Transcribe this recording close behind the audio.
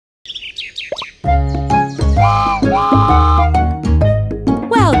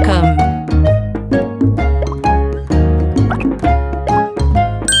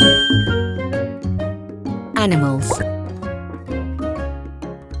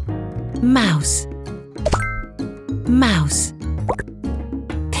mouse, mouse.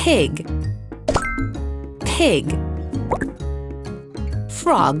 Pig, pig.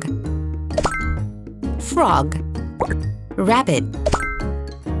 Frog, frog. Rabbit,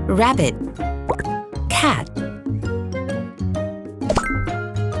 rabbit. Cat,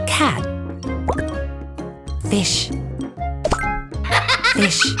 cat. Fish,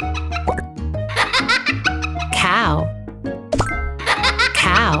 fish. Cow,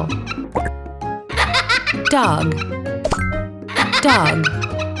 cow. Dog, dog.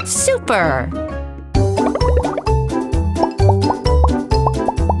 Super!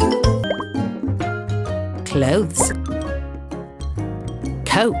 Clothes,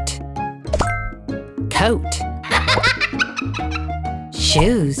 coat, coat.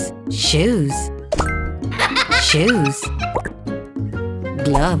 Shoes, shoes, shoes.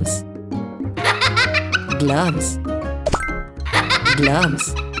 Gloves, gloves,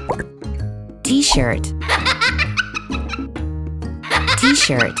 gloves. T-shirt,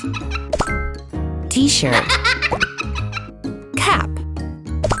 T-shirt, T-shirt. Cap,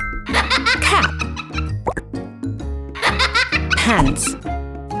 cap. Pants,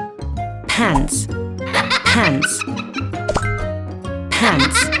 pants, pants,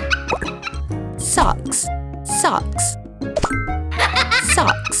 pants. Socks, socks,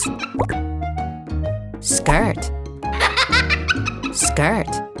 socks. Skirt, skirt,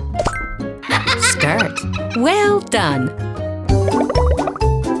 skirt. Well done!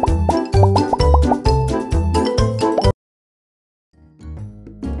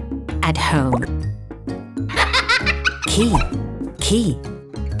 At home. Key, key,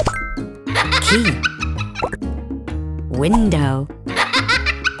 key. Window,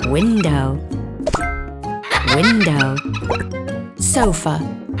 window, window. Sofa,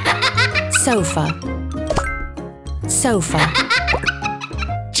 sofa, sofa.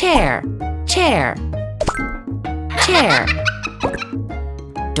 Chair, chair, chair.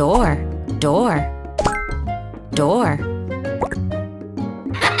 Door, door, door.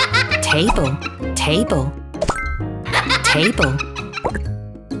 Table, table, table.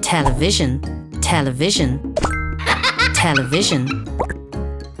 Television, television, television.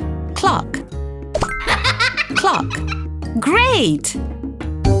 Clock, clock. Great!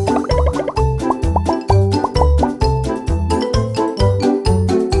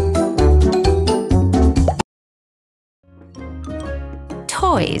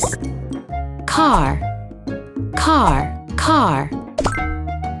 Toys. Car, car, car,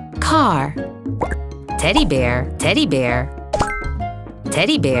 car. Teddy bear, teddy bear,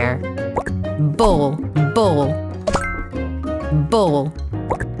 teddy bear. Bull, bull, bull.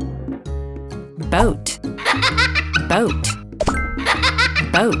 Boat, boat,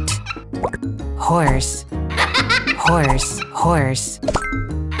 boat. Horse, horse, horse,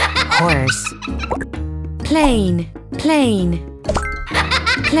 horse. Plane, plane,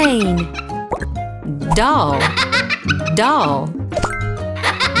 plane. Doll, doll,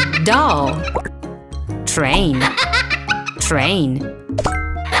 doll. Train, train,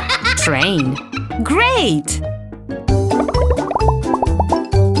 train. Great!